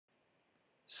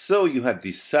So you have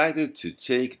decided to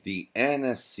take the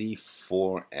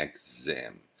NSE4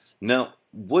 exam. Now,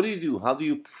 what do you do? How do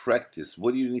you practice?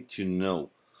 What do you need to know?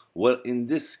 Well, in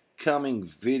this coming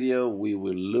video, we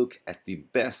will look at the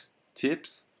best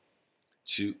tips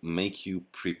to make you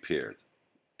prepared.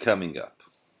 Coming up.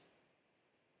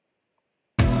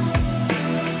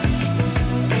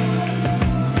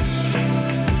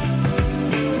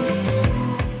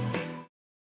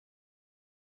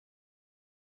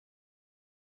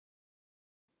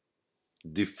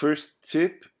 The first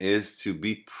tip is to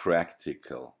be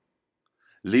practical.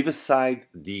 Leave aside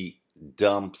the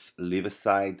dumps, leave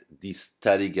aside the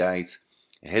study guides,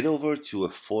 head over to a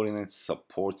Fortinet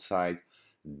support site,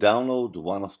 download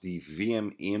one of the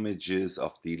VM images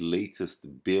of the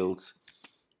latest builds,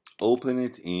 open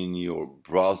it in your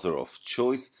browser of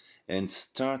choice and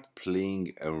start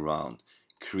playing around.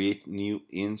 Create new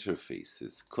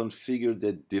interfaces, configure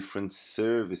the different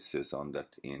services on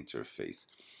that interface,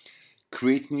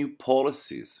 create new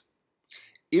policies.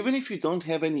 Even if you don't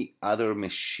have any other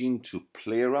machine to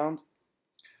play around,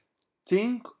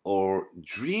 think or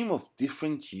dream of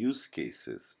different use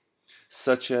cases,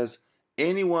 such as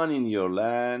anyone in your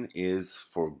LAN is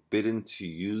forbidden to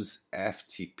use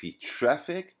FTP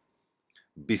traffic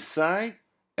beside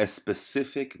a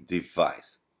specific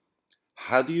device.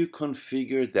 How do you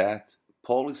configure that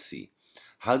policy?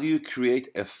 How do you create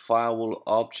a firewall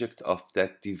object of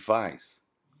that device?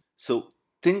 So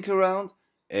think around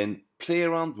and play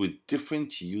around with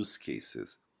different use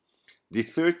cases. The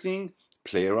third thing,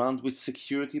 play around with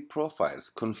security profiles.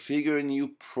 Configure new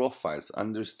profiles,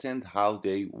 understand how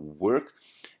they work,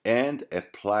 and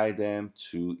apply them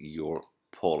to your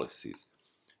policies.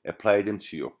 Apply them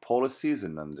to your policies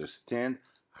and understand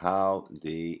how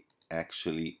they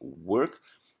actually work,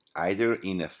 either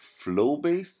in a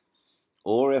flow-based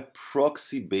or a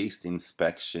proxy-based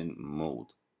inspection mode.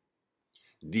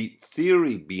 The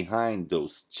theory behind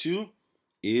those two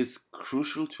is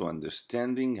crucial to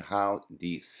understanding how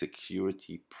the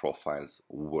security profiles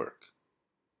work.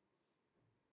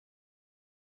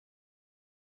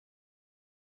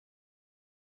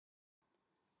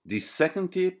 The second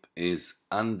tip is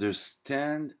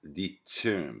understand the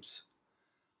terms.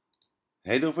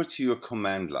 Head over to your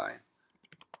command line,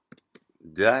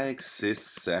 diaxis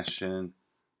session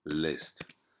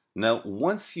list. Now,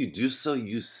 once you do so,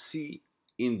 you see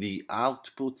in the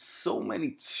output so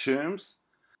many terms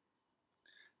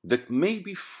that may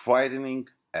be frightening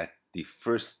at the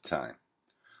first time.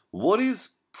 What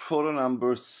is proto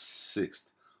number 6?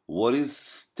 What is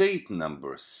state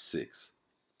number 6?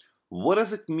 What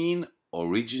does it mean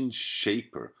origin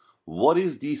shaper? What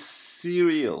is the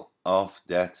serial of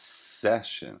that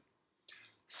session?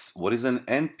 What is an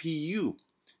NPU?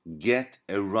 Get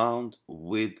around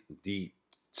with the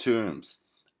terms.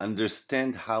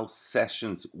 Understand how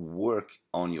sessions work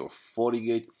on your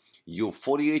FortiGate. Your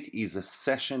FortiGate is a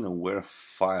session-aware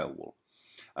firewall.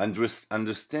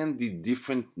 Understand the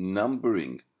different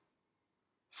numbering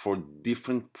for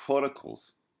different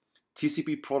protocols.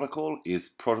 TCP protocol is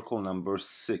protocol number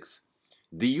 6.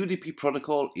 The UDP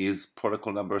protocol is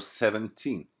protocol number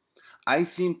 17.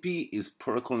 ICMP is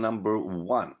protocol number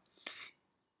 1.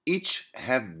 Each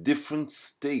have different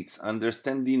states.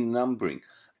 Understand the numbering,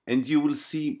 and you will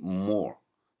see more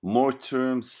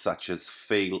terms such as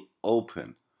fail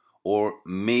open or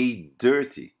made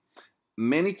dirty.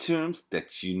 Many terms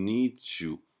that you need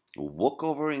to walk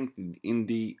over in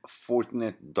the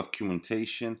Fortinet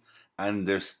documentation,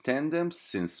 understand them,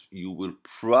 since you will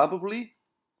probably,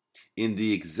 in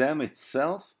the exam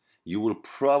itself, you will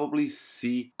probably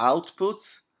see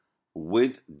outputs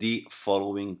with the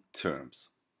following terms.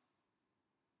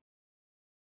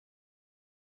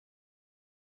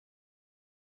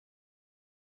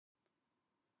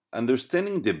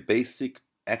 Understanding the basic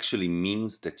actually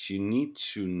means that you need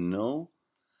to know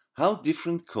how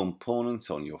different components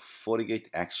on your FortiGate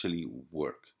actually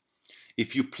work.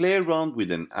 If you play around with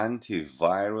an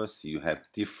antivirus, you have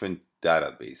different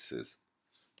databases.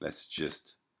 Let's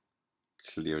just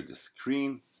clear the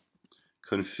screen.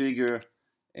 Configure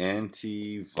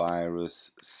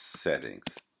antivirus settings.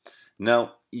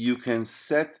 Now you can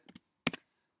set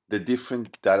the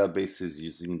different databases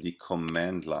using the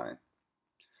command line.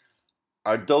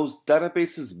 Are those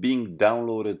databases being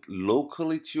downloaded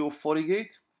locally to your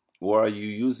FortiGate, or are you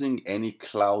using any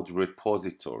cloud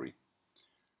repository?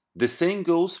 The same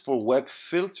goes for web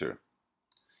filter.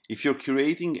 If you're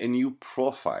creating a new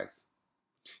profile,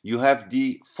 you have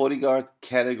the FortiGuard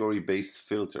category-based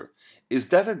filter. Is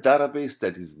that a database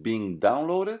that is being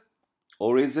downloaded,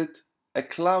 or is it a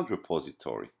cloud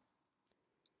repository?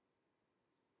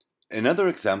 Another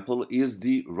example is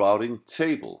the routing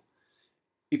table.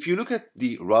 If you look at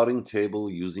the routing table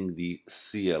using the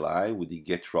CLI with the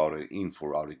get router info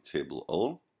routing table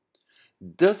all,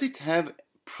 does it have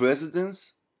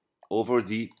precedence over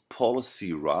the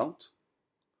policy route?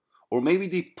 Or maybe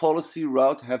the policy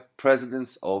route have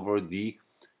precedence over the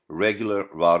regular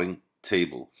routing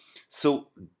table. So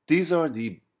these are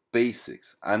the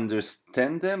basics.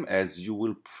 Understand them, as you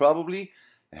will probably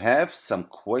have some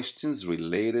questions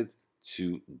related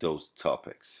to those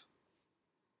topics.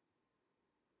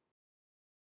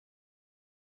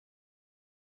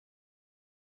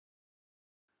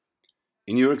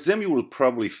 In your exam, you will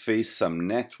probably face some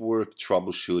network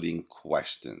troubleshooting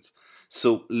questions.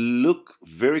 So look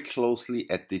very closely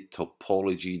at the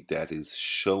topology that is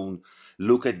shown.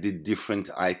 Look at the different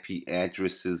IP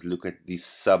addresses, look at the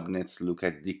subnets, look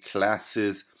at the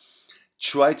classes.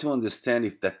 Try to understand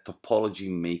if that topology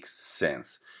makes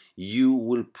sense. You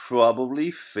will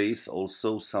probably face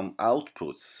also some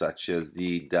outputs such as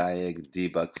the diag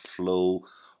debug flow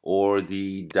or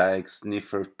the diag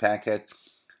sniffer packet.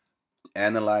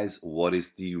 Analyze what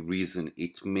is the reason.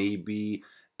 It may be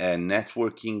a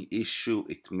networking issue,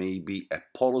 it may be a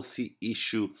policy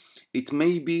issue, it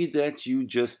may be that you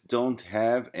just don't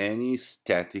have any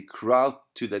static route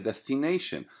to the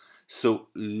destination. So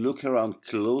look around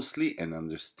closely and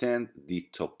understand the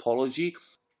topology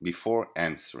before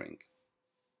answering.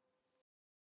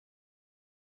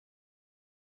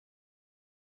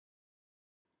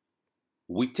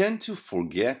 We tend to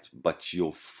forget, but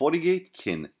your FortiGate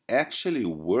can actually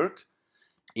work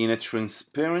in a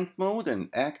transparent mode and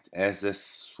act as a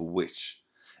switch,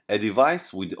 a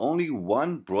device with only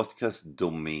one broadcast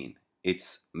domain,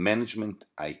 its management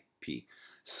IP.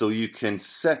 So you can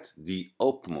set the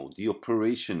op mode, the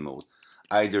operation mode,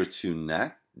 either to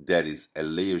NAT, that is a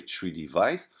layer 3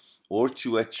 device, or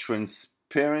to a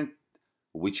transparent,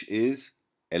 which is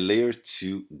a layer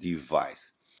 2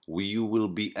 device. You will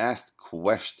be asked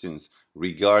questions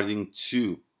regarding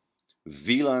to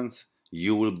VLANs.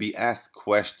 You will be asked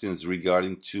questions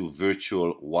regarding to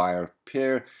virtual wire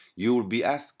pair. You will be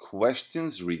asked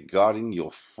questions regarding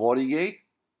your FortiGate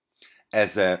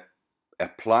as an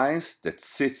appliance that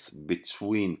sits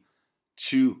between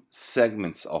two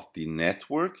segments of the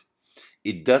network.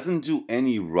 It doesn't do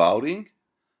any routing,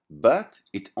 but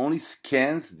it only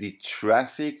scans the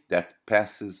traffic that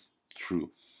passes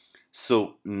through.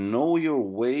 So know your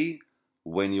way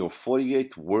when your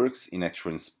FortiGate works in a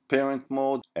transparent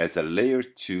mode as a layer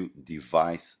 2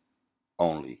 device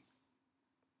only.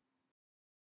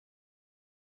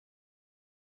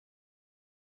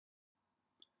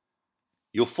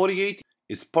 Your FortiGate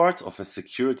is part of a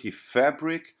security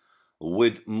fabric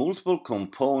with multiple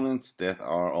components that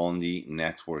are on the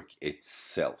network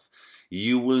itself.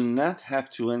 You will not have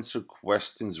to answer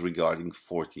questions regarding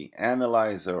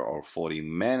FortiAnalyzer or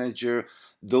FortiManager.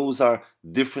 Those are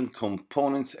different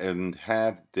components and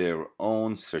have their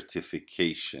own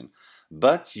certification.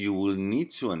 But you will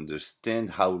need to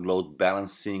understand how load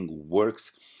balancing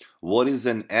works, what is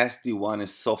an SD-WAN, a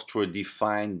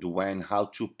software-defined WAN, how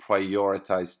to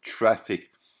prioritize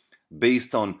traffic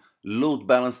based on load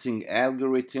balancing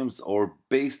algorithms or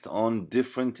based on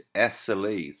different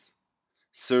SLAs,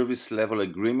 service level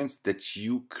agreements that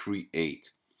you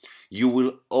create. You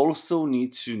will also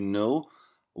need to know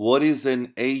what is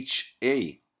an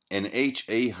HA. An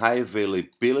HA, high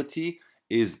availability,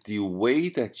 is the way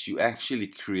that you actually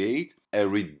create a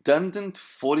redundant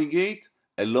FortiGate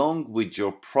along with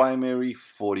your primary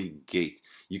FortiGate.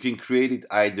 You can create it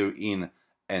either in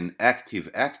an active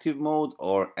mode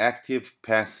or active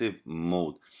passive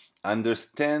mode.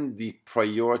 Understand the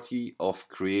priority of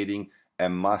creating a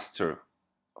master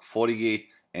FortiGate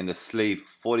and a slave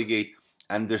FortiGate.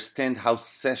 Understand how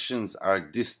sessions are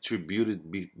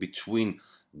distributed between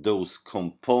those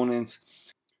components.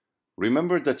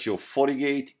 Remember that your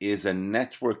FortiGate is a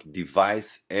network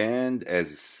device, and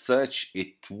as such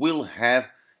it will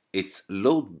have its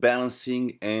load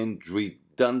balancing and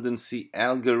redundancy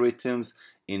algorithms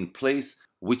in place,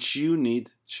 which you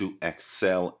need to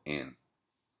excel in.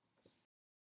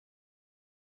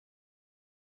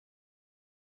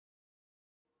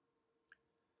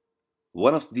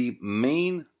 One of the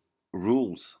main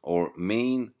rules or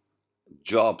main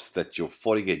jobs that your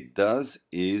FortiGate does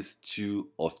is to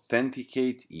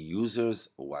authenticate users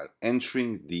while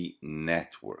entering the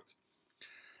network.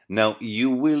 Now, you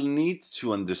will need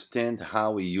to understand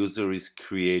how a user is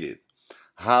created,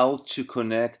 how to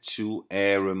connect to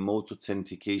a remote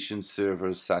authentication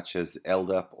server such as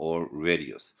LDAP or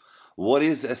Radius. What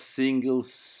is a single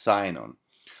sign-on?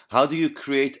 How do you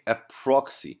create a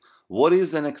proxy? What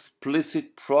is an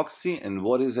explicit proxy and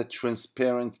what is a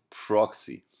transparent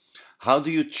proxy? How do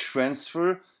you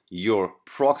transfer your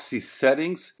proxy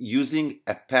settings using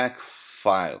a pack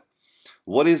file?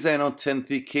 What is an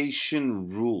authentication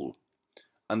rule?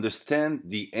 Understand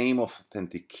the aim of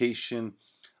authentication.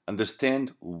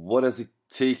 Understand what does it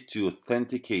take to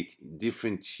authenticate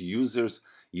different users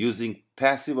using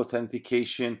passive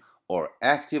authentication or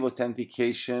active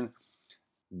authentication.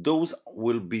 Those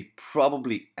will be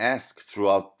probably asked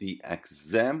throughout the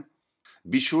exam.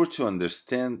 Be sure to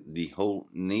understand the whole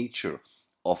nature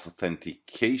of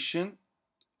authentication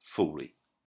fully.